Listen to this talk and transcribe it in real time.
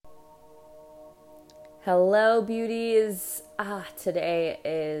Hello, beauties. Today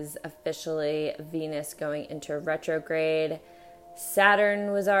is officially Venus going into retrograde.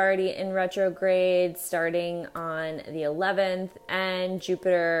 Saturn was already in retrograde starting on the 11th, and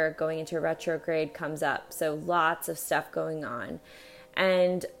Jupiter going into retrograde comes up. So lots of stuff going on.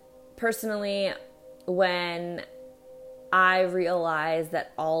 And personally, when I realize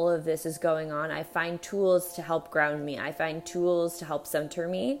that all of this is going on, I find tools to help ground me. I find tools to help center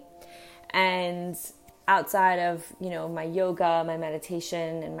me. And outside of, my yoga, my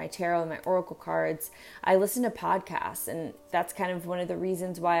meditation, and my tarot and my oracle cards, I listen to podcasts. And that's kind of one of the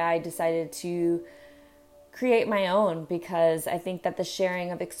reasons why I decided to create my own, because I think that the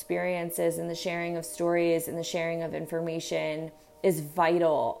sharing of experiences and the sharing of stories and the sharing of information is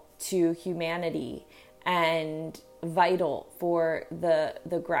vital to humanity and vital for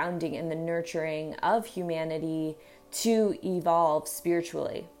the grounding and the nurturing of humanity to evolve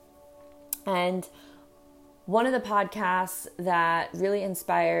spiritually. And one of the podcasts that really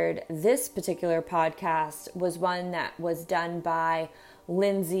inspired this particular podcast was one that was done by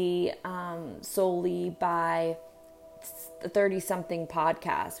Lindsay, solely by the 30-something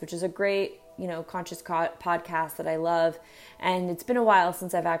podcast, which is a great, conscious podcast that I love. And it's been a while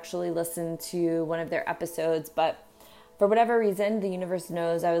since I've actually listened to one of their episodes, but for whatever reason, the universe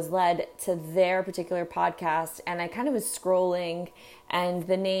knows, I was led to their particular podcast, and I kind of was scrolling, and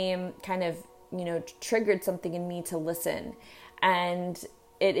the name kind of triggered something in me to listen. And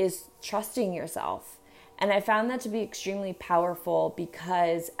it is trusting yourself. And I found that to be extremely powerful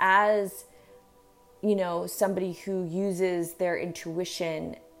because as, somebody who uses their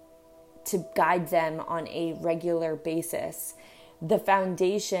intuition to guide them on a regular basis, the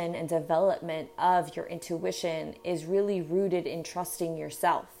foundation and development of your intuition is really rooted in trusting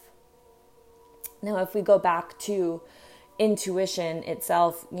yourself. Now, if we go back to intuition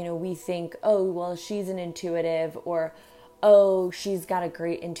itself, we think, oh, well, she's an intuitive, or, oh, she's got a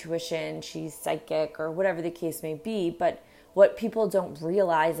great intuition, she's psychic, or whatever the case may be. But what people don't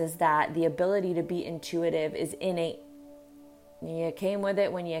realize is that the ability to be intuitive is innate. You came with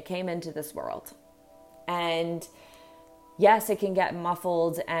it when you came into this world. And yes, it can get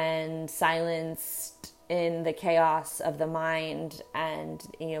muffled and silenced in the chaos of the mind and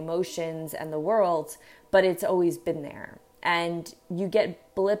emotions and the world, but it's always been there. And you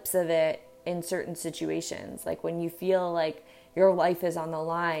get blips of it in certain situations. Like when you feel like your life is on the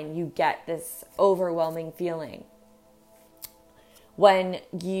line, you get this overwhelming feeling. When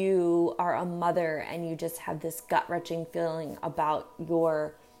you are a mother and you just have this gut-wrenching feeling about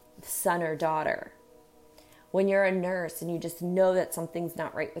your son or daughter. When you're a nurse and you just know that something's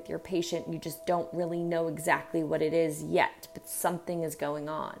not right with your patient, you just don't really know exactly what it is yet, but something is going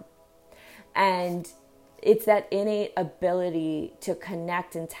on. And it's that innate ability to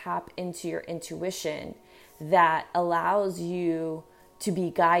connect and tap into your intuition that allows you to be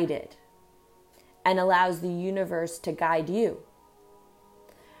guided and allows the universe to guide you.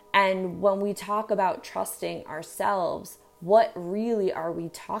 And when we talk about trusting ourselves, what really are we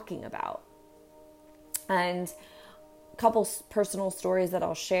talking about? And a couple personal stories that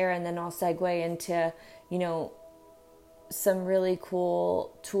I'll share, and then I'll segue into, some really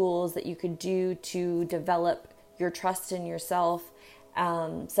cool tools that you could do to develop your trust in yourself.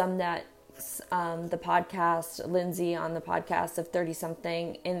 Some that the podcast, Lindsay on the podcast of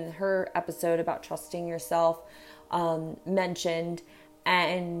 30-something in her episode about trusting yourself mentioned,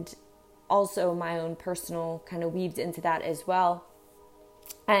 and also my own personal kind of weaved into that as well.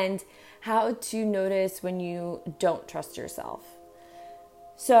 And how to notice when you don't trust yourself.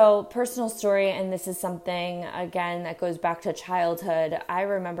 So, personal story, and this is something, again, that goes back to childhood. I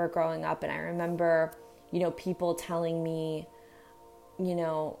remember growing up, and I remember, people telling me,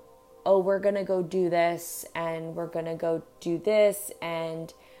 oh, we're going to go do this, and we're going to go do this,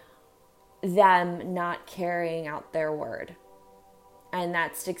 and them not carrying out their word. And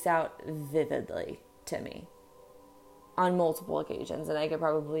that sticks out vividly to me on multiple occasions, and I could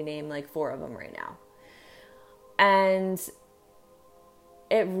probably name like 4 of them right now. And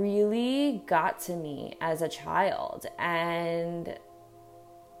it really got to me as a child, and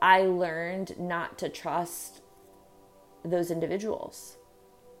I learned not to trust those individuals.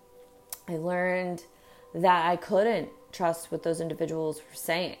 I learned that I couldn't trust what those individuals were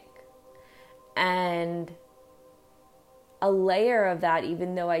saying. And a layer of that,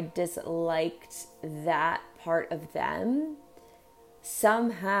 even though I disliked that part of them,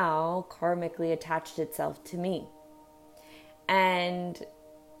 somehow karmically attached itself to me. And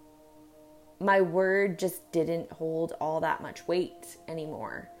my word just didn't hold all that much weight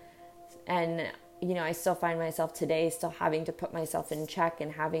anymore. And I still find myself today still having to put myself in check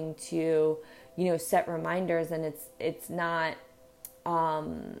and having to, set reminders. And it's not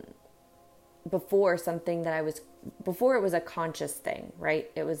before something that before it was a conscious thing, right?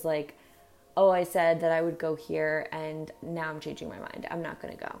 It was like, oh, I said that I would go here and now I'm changing my mind. I'm not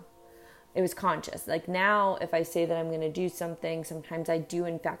going to go. It was conscious. Like now, if I say that I'm going to do something, sometimes I do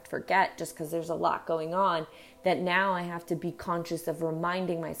in fact forget just because there's a lot going on, that now I have to be conscious of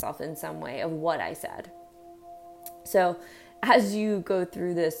reminding myself in some way of what I said. So as you go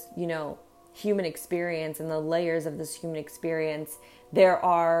through this, human experience and the layers of this human experience, there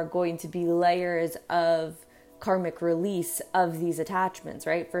are going to be layers of karmic release of these attachments,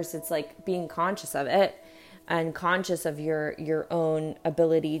 right? First, it's like being conscious of it and conscious of your own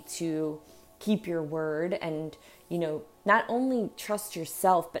ability to keep your word and, not only trust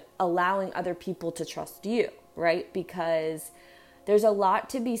yourself, but allowing other people to trust you, right? Because there's a lot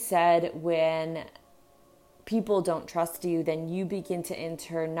to be said when people don't trust you, then you begin to in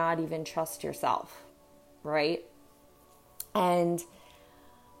turn not even trust yourself, right? And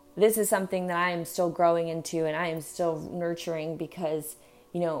this is something that I am still growing into and I am still nurturing because,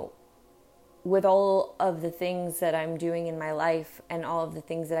 with all of the things that I'm doing in my life and all of the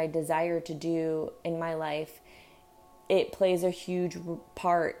things that I desire to do in my life, it plays a huge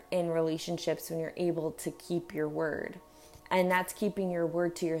part in relationships when you're able to keep your word. And that's keeping your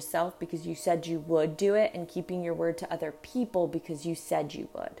word to yourself because you said you would do it, and keeping your word to other people because you said you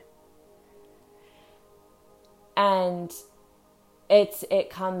would. And it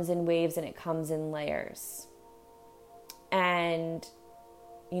comes in waves and it comes in layers. And,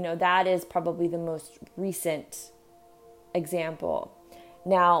 that is probably the most recent example.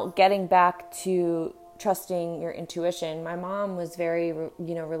 Now, getting back to trusting your intuition, my mom was very,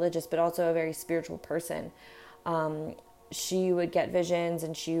 religious, but also a very spiritual person. She would get visions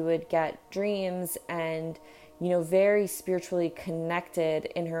and she would get dreams and, very spiritually connected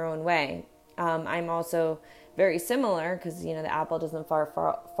in her own way. I'm also very similar because, the apple doesn't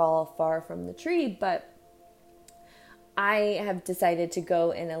fall far from the tree, but I have decided to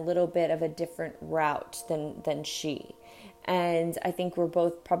go in a little bit of a different route than she. And I think we're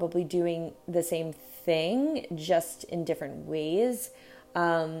both probably doing the same thing, just in different ways.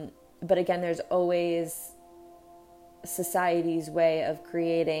 But again, there's always society's way of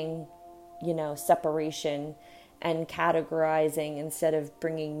creating, separation and categorizing instead of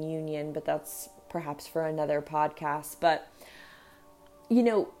bringing union, but that's perhaps for another podcast. But,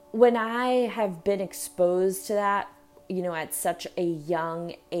 when I have been exposed to that, at such a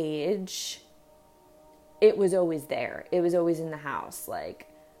young age, it was always there. It was always in the house. Like,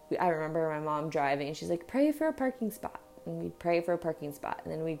 I remember my mom driving and she's like, pray for a parking spot. And we'd pray for a parking spot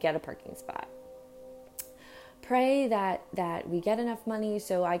and then we'd get a parking spot. Pray that we get enough money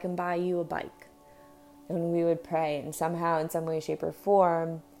so I can buy you a bike. And we would pray, and somehow, in some way, shape, or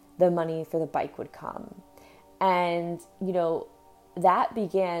form, the money for the bike would come. And, that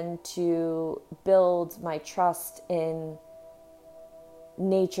began to build my trust in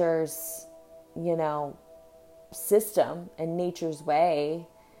nature's, system and nature's way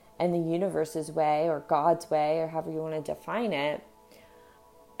and the universe's way or God's way or however you want to define it.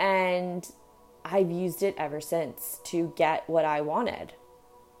 And I've used it ever since to get what I wanted.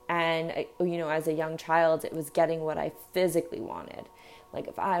 And, as a young child, it was getting what I physically wanted. Like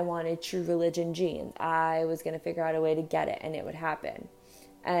if I wanted True Religion jeans, I was going to figure out a way to get it and it would happen.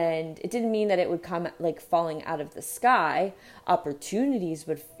 And it didn't mean that it would come like falling out of the sky. Opportunities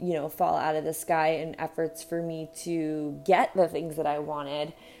would, fall out of the sky in efforts for me to get the things that I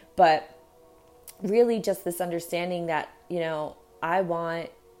wanted. But really just this understanding that,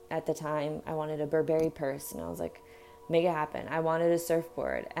 at the time, I wanted a Burberry purse. And I was like, make it happen. I wanted a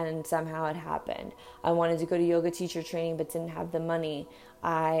surfboard and somehow it happened. I wanted to go to yoga teacher training but didn't have the money.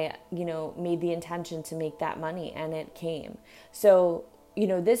 I, made the intention to make that money and it came. So,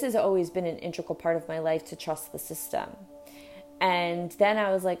 this has always been an integral part of my life to trust the system. And then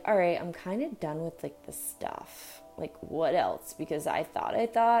I was like, all right, I'm kind of done with like the stuff. Like what else? Because I thought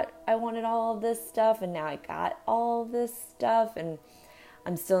I wanted all of this stuff and now I got all of this stuff and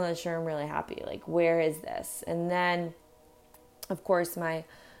I'm still not sure I'm really happy. Like, where is this? And then, of course, my,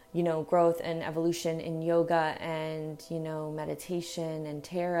 growth and evolution in yoga and, meditation and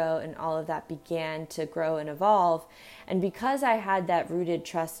tarot and all of that began to grow and evolve. And because I had that rooted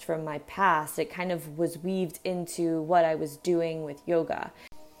trust from my past, it kind of was weaved into what I was doing with yoga.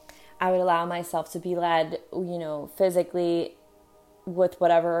 I would allow myself to be led, physically with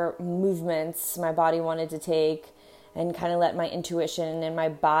whatever movements my body wanted to take, and kind of let my intuition and my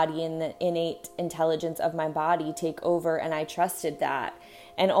body and the innate intelligence of my body take over. And I trusted that.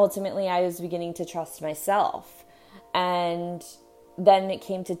 And ultimately, I was beginning to trust myself. And then it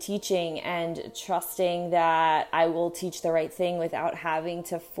came to teaching and trusting that I will teach the right thing without having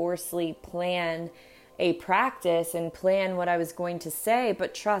to forcefully plan a practice and plan what I was going to say,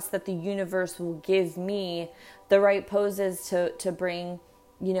 but trust that the universe will give me the right poses to bring,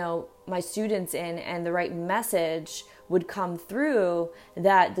 my students in, and the right message would come through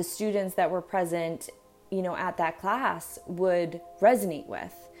that the students that were present, at that class would resonate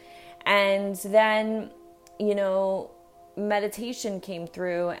with. And then, meditation came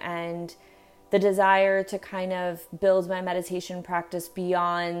through, and the desire to kind of build my meditation practice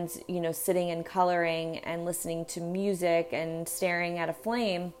beyond, sitting and coloring and listening to music and staring at a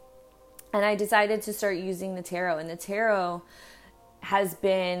flame. And I decided to start using the tarot. And the tarot has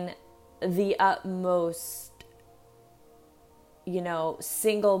been the utmost,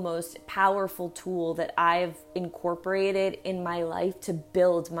 single most powerful tool that I've incorporated in my life to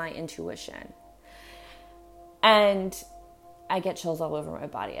build my intuition. And I get chills all over my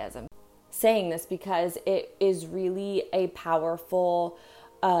body as I'm saying this, because it is really a powerful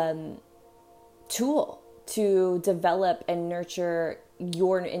tool to develop and nurture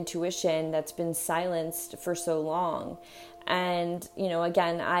your intuition that's been silenced for so long. And,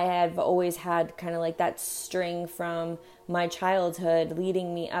 again, I have always had kind of like that string from my childhood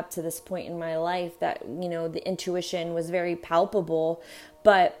leading me up to this point in my life that, the intuition was very palpable,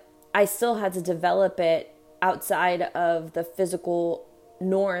 but I still had to develop it outside of the physical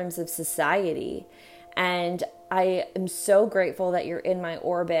norms of society. And I am so grateful that you're in my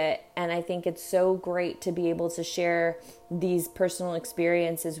orbit, and I think it's so great to be able to share these personal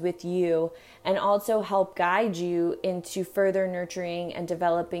experiences with you and also help guide you into further nurturing and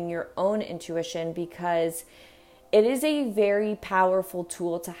developing your own intuition, because it is a very powerful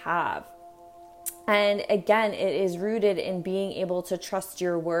tool to have. And again, it is rooted in being able to trust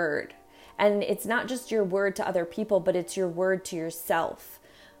your word. And it's not just your word to other people, but it's your word to yourself.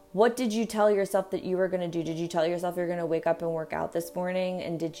 What did you tell yourself that you were going to do? Did you tell yourself you're going to wake up and work out this morning?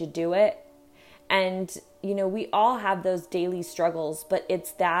 And did you do it? And, we all have those daily struggles, but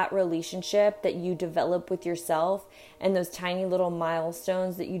it's that relationship that you develop with yourself and those tiny little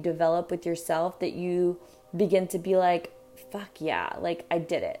milestones that you develop with yourself that you begin to be like, fuck yeah, like I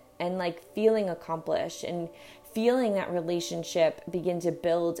did it. And like feeling accomplished and feeling that relationship begin to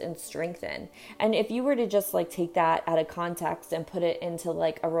build and strengthen. And if you were to just like take that out of context and put it into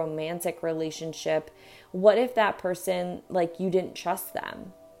like a romantic relationship, what if that person, like you didn't trust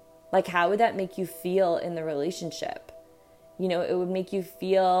them? Like how would that make you feel in the relationship? It would make you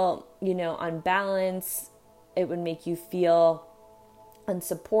feel, unbalanced. It would make you feel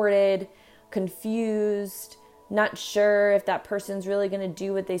unsupported, confused, not sure if that person's really going to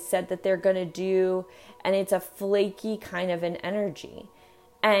do what they said that they're going to do. And it's a flaky kind of an energy.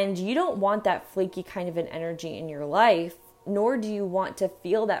 And you don't want that flaky kind of an energy in your life, nor do you want to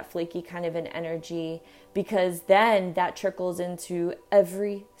feel that flaky kind of an energy, because then that trickles into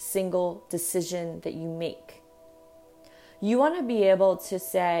every single decision that you make. You want to be able to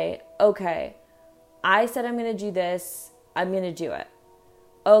say, okay, I said I'm going to do this, I'm going to do it.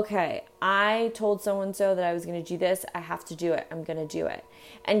 Okay, I told so-and-so that I was going to do this. I have to do it. I'm going to do it.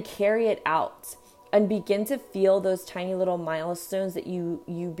 And carry it out and begin to feel those tiny little milestones that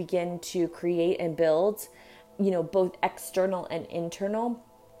you begin to create and build, both external and internal.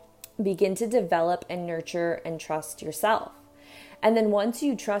 Begin to develop and nurture and trust yourself. And then once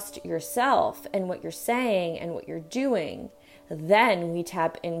you trust yourself and what you're saying and what you're doing, then we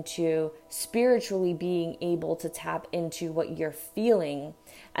tap into spiritually being able to tap into what you're feeling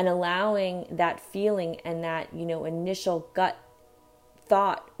and allowing that feeling and that, initial gut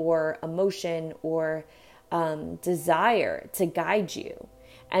thought or emotion or desire to guide you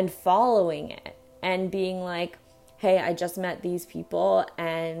and following it and being like, hey, I just met these people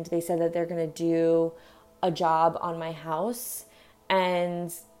and they said that they're going to do a job on my house.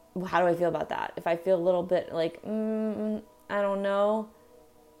 And how do I feel about that? If I feel a little bit like, I don't know,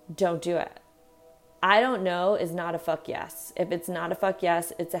 don't do it. I don't know is not a fuck yes. If it's not a fuck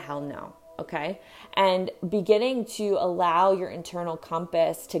yes, it's a hell no. Okay. And beginning to allow your internal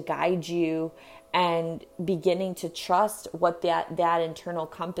compass to guide you and beginning to trust what that internal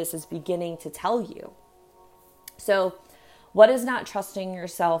compass is beginning to tell you. So what does not trusting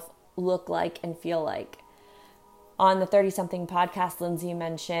yourself look like and feel like? On the 30-something podcast, Lindsay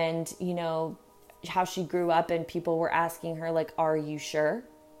mentioned, how she grew up and people were asking her, like, are you sure?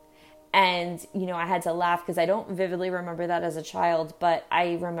 And, I had to laugh because I don't vividly remember that as a child, but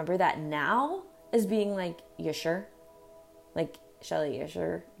I remember that now as being like, you sure? Like, Shelly, you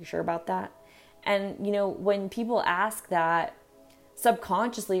sure? You sure about that? And, when people ask that,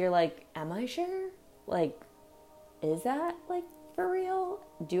 subconsciously you're like, am I sure? Like, is that like for real?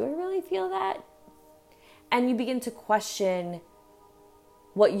 Do I really feel that? And you begin to question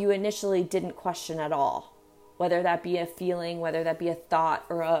what you initially didn't question at all, whether that be a feeling, whether that be a thought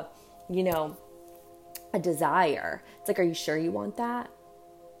or a desire. It's like, are you sure you want that?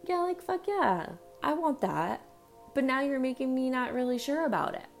 Yeah, like, fuck yeah, I want that. But now you're making me not really sure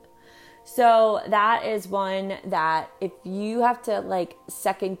about it. So that is one that if you have to like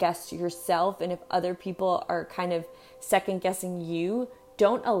second guess yourself, and if other people are kind of second guessing you,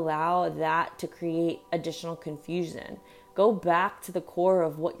 don't allow that to create additional confusion. Go back to the core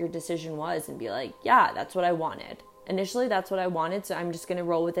of what your decision was and be like, yeah, that's what I wanted. Initially, that's what I wanted, so I'm just going to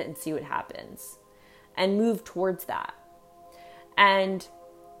roll with it and see what happens. And move towards that. And,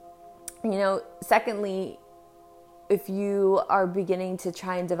 secondly, if you are beginning to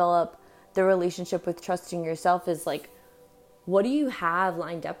try and develop the relationship with trusting yourself, is like, what do you have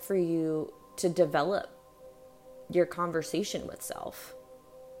lined up for you to develop your conversation with self?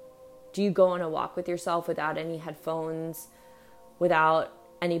 Do you go on a walk with yourself without any headphones, without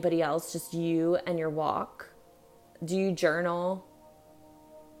anybody else, just you and your walk? Do you journal?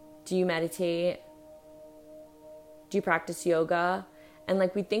 Do you meditate? Do you practice yoga? And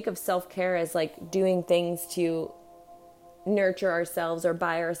like, we think of self-care as like doing things to nurture ourselves or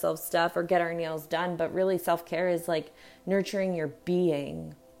buy ourselves stuff or get our nails done. But really, self-care is like nurturing your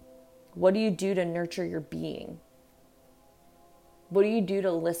being. What do you do to nurture your being? What do you do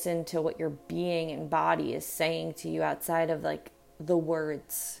to listen to what your being and body is saying to you outside of like the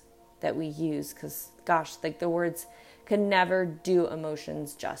words that we use? Because gosh, like the words can never do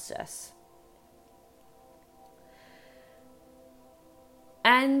emotions justice.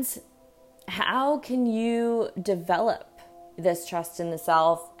 And how can you develop this trust in the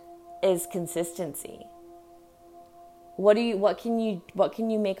self is consistency. What can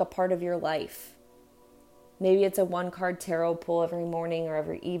you make a part of your life? Maybe it's a 1-card tarot pull every morning or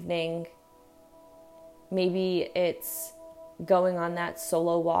every evening. Maybe it's going on that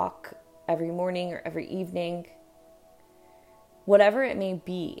solo walk every morning or every evening. Whatever it may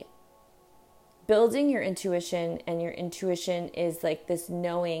be. Building your intuition, and your intuition is like this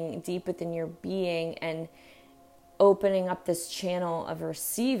knowing deep within your being and opening up this channel of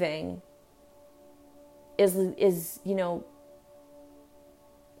receiving is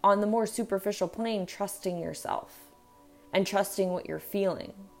on the more superficial plane, trusting yourself and trusting what you're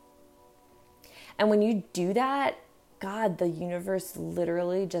feeling. And when you do that, God, the universe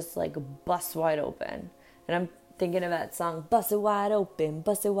literally just like busts wide open. And I'm thinking of that song, Bust It Wide Open,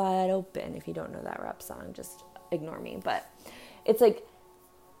 Bust It Wide Open. If you don't know that rap song, just ignore me. But it's like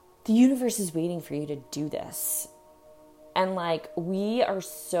the universe is waiting for you to do this. And like, we are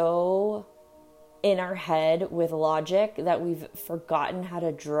so in our head with logic that we've forgotten how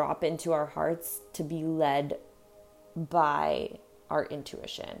to drop into our hearts to be led by our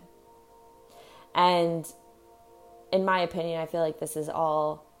intuition. And in my opinion, I feel like this is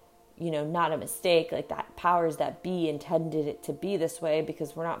all, not a mistake. Like, that powers that be intended it to be this way,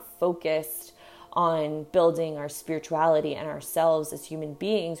 because we're not focused on building our spirituality and ourselves as human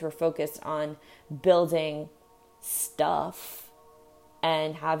beings. We're focused on building stuff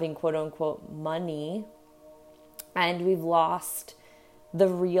and having quote unquote money, and we've lost the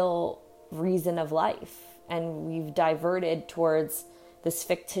real reason of life, and we've diverted towards this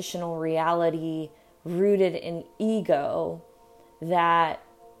fictional reality rooted in ego that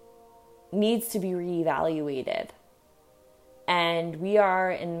needs to be reevaluated. And we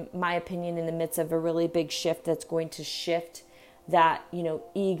are, in my opinion, in the midst of a really big shift that's going to shift that,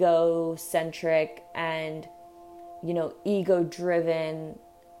 ego-centric and ego-driven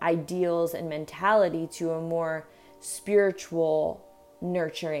ideals and mentality to a more spiritual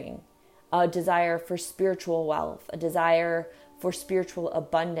nurturing, a desire for spiritual wealth, a desire for spiritual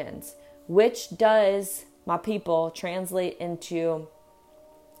abundance, which does, my people, translate into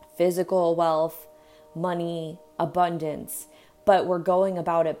physical wealth, money, abundance. But we're going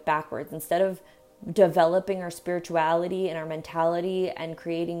about it backwards. Instead of developing our spirituality and our mentality and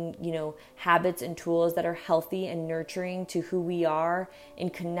creating, habits and tools that are healthy and nurturing to who we are in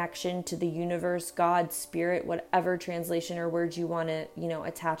connection to the universe, God, spirit, whatever translation or words you want to,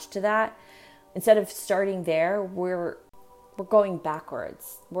 attach to that. Instead of starting there, we're going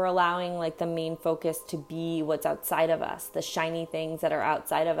backwards. We're allowing like the main focus to be what's outside of us, the shiny things that are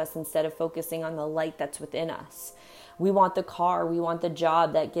outside of us, instead of focusing on the light that's within us. We want the car, we want the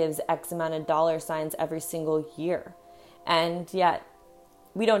job that gives X amount of dollar signs every single year. And yet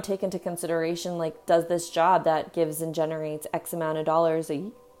we don't take into consideration, like, does this job that gives and generates X amount of dollars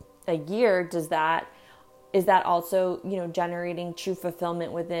a year, does that is that also, generating true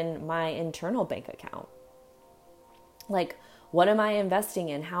fulfillment within my internal bank account? Like, what am I investing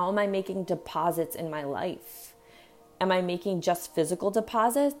in? How am I making deposits in my life? Am I making just physical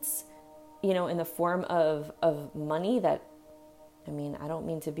deposits, in the form of money that, I don't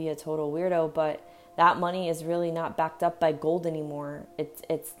mean to be a total weirdo, but that money is really not backed up by gold anymore.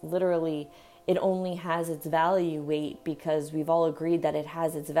 It's literally, it only has its value weight because we've all agreed that it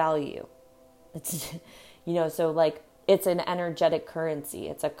has its value. It's, so like, it's an energetic currency.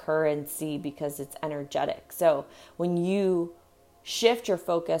 It's a currency because it's energetic. So when you shift your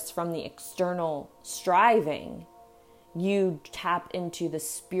focus from the external striving, you tap into the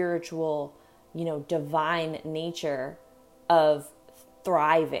spiritual, divine nature of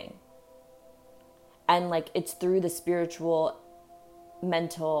thriving. And like, it's through the spiritual,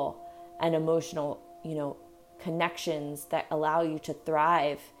 mental, and emotional, connections that allow you to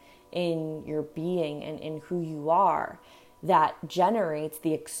thrive in your being and in who you are that generates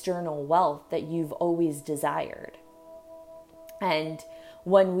the external wealth that you've always desired. And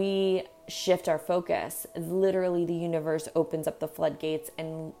when we shift our focus, literally the universe opens up the floodgates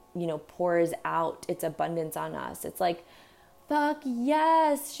and, pours out its abundance on us. It's like, fuck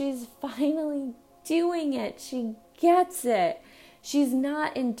yes, she's finally doing it. She gets it. She's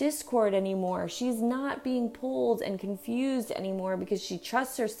not in discord anymore. She's not being pulled and confused anymore because she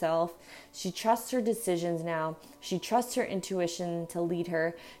trusts herself. She trusts her decisions now. She trusts her intuition to lead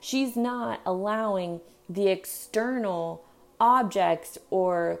her. She's not allowing the external objects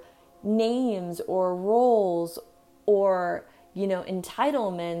or names or roles or,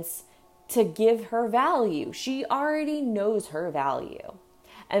 entitlements to give her value. She already knows her value.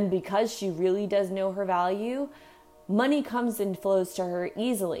 And because she really does know her value, money comes and flows to her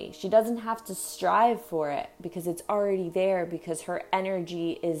easily. She doesn't have to strive for it because it's already there, because her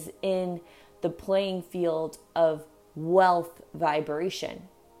energy is in the playing field of wealth vibration.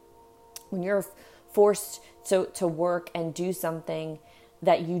 When you're forced to work and do something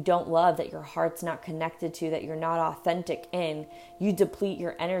that you don't love, that your heart's not connected to, that you're not authentic in, you deplete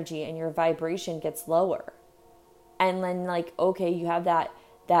your energy and your vibration gets lower. And then like, okay, you have that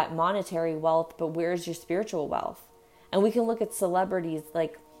monetary wealth, but where's your spiritual wealth? And we can look at celebrities,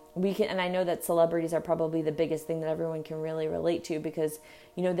 and I know that celebrities are probably the biggest thing that everyone can really relate to because,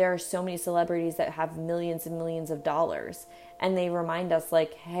 there are so many celebrities that have millions and millions of dollars, and they remind us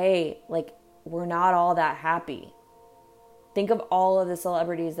like, hey, like, we're not all that happy. Think of all of the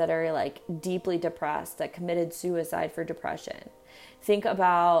celebrities that are like deeply depressed, that committed suicide for depression. Think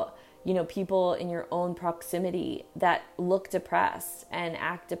about, people in your own proximity that look depressed and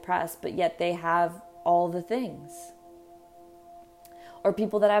act depressed, but yet they have all the things. Or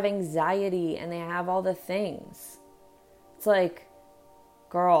people that have anxiety and they have all the things. It's like,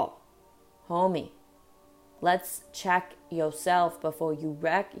 girl, homie, let's check yourself before you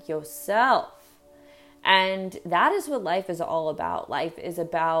wreck yourself. And that is what life is all about. Life is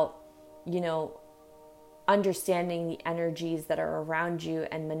about, understanding the energies that are around you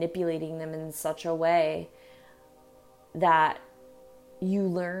and manipulating them in such a way that you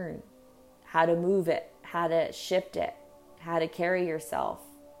learn how to move it, how to shift it, how to carry yourself.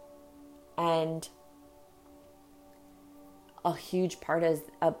 And a huge part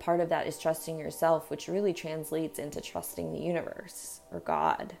of that is trusting yourself, which really translates into trusting the universe or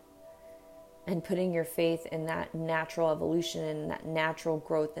God and putting your faith in that natural evolution and that natural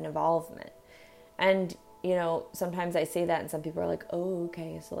growth and evolvement. And, sometimes I say that and some people are like, oh,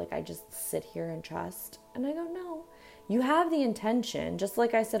 okay. So like, I just sit here and trust. And I go, no, you have the intention. Just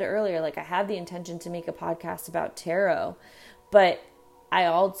like I said earlier, like I have the intention to make a podcast about tarot, but I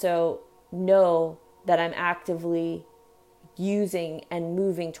also know that I'm actively using and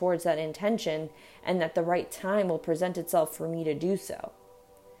moving towards that intention and that the right time will present itself for me to do so.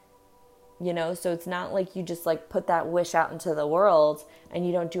 So it's not like you just like put that wish out into the world and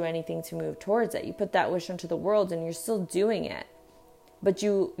you don't do anything to move towards it. You put that wish into the world and you're still doing it. But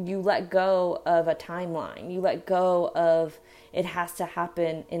you let go of a timeline. You let go of it has to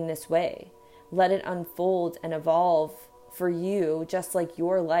happen in this way. Let it unfold and evolve for you, just like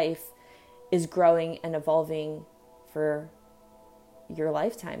your life is growing and evolving for your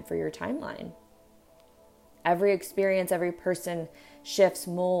lifetime, for your timeline. Every experience, every person shifts,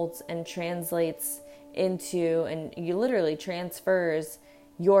 molds, and translates into, and you literally transfers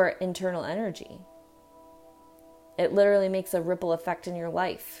your internal energy. It literally makes a ripple effect in your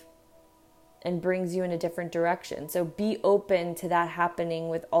life and brings you in a different direction. So be open to that happening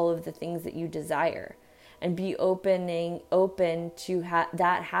with all of the things that you desire, and be open to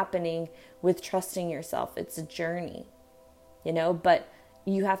that happening with trusting yourself. It's a journey, but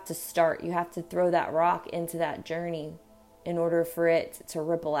you have to start. You have to throw that rock into that journey in order for it to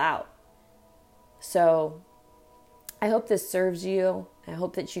ripple out. So I hope this serves you. I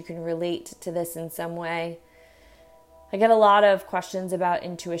hope that you can relate to this in some way. I get a lot of questions about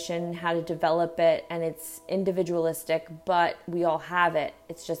intuition, how to develop it, and it's individualistic, but we all have it.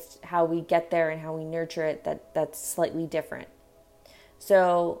 It's just how we get there and how we nurture it that's slightly different.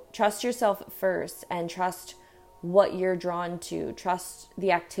 So trust yourself first and trust what you're drawn to. Trust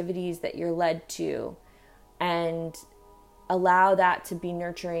the activities that you're led to and allow that to be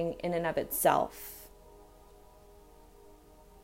nurturing in and of itself.